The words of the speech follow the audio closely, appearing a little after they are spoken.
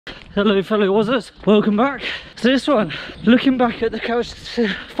Hello fellow Wazzers, welcome back to this one. Looking back at the Couch to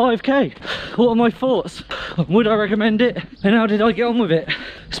 5k, what are my thoughts? Would I recommend it? And how did I get on with it?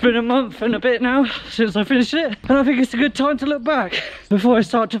 It's been a month and a bit now since I finished it, and I think it's a good time to look back before I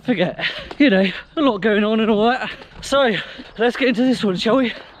start to forget. You know, a lot going on and all that. So, let's get into this one, shall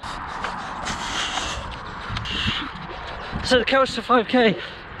we? So the Couch to 5k,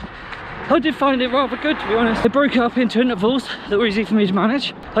 I did find it rather good, to be honest. It broke it up into intervals that were easy for me to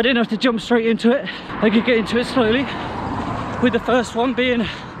manage. I didn't have to jump straight into it. I could get into it slowly, with the first one being a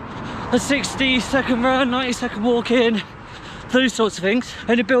 60-second run, 90-second walk in, those sorts of things.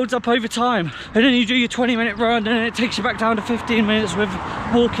 And it builds up over time. And then you do your 20-minute run, and then it takes you back down to 15 minutes with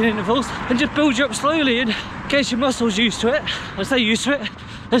walking intervals, and just builds you up slowly and gets your muscles used to it. I say used to it,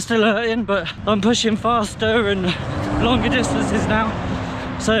 they're still hurting, but I'm pushing faster and longer distances now.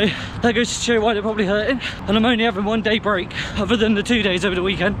 So that goes to show why they're probably hurting. And I'm only having 1 day break, other than the 2 days over the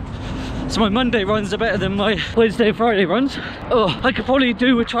weekend. So my Monday runs are better than my Wednesday and Friday runs. Oh, I could probably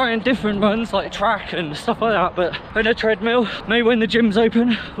do with trying different runs like track and stuff like that, but on a treadmill, maybe when the gym's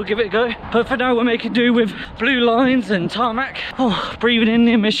open, we'll give it a go. But for now, we're making do with blue lines and tarmac. Oh, breathing in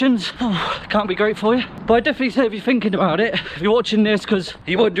the emissions. Oh, can't be great for you. But I definitely say if you're thinking about it, if you're watching this because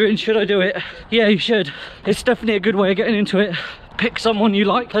you're wondering, should I do it? Yeah, you should. It's definitely a good way of getting into it. Pick someone you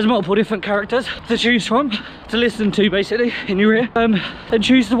like. There's multiple different characters to choose from, to listen to basically in your ear, and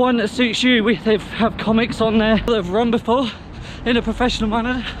choose the one that suits you. They have comics on there that have run before in a professional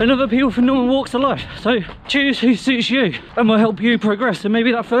manner, and other people from normal walks of life. So choose who suits you and will help you progress. And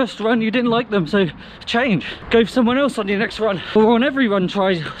maybe that first run you didn't like them, so change, go for someone else on your next run, or on every run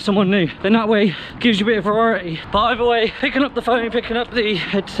try someone new. Then that way gives you a bit of variety. But either way, picking up the phone, picking up the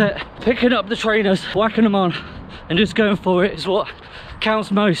headset, picking up the trainers, whacking them on and just going for it is what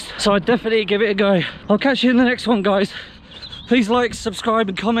counts most. So I'd definitely give it a go. I'll catch you in the next one, guys. Please like, subscribe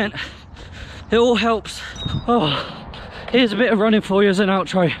and comment. It all helps. Oh, here's a bit of running for you as an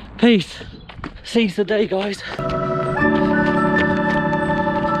outro. Peace. Seize the day, guys.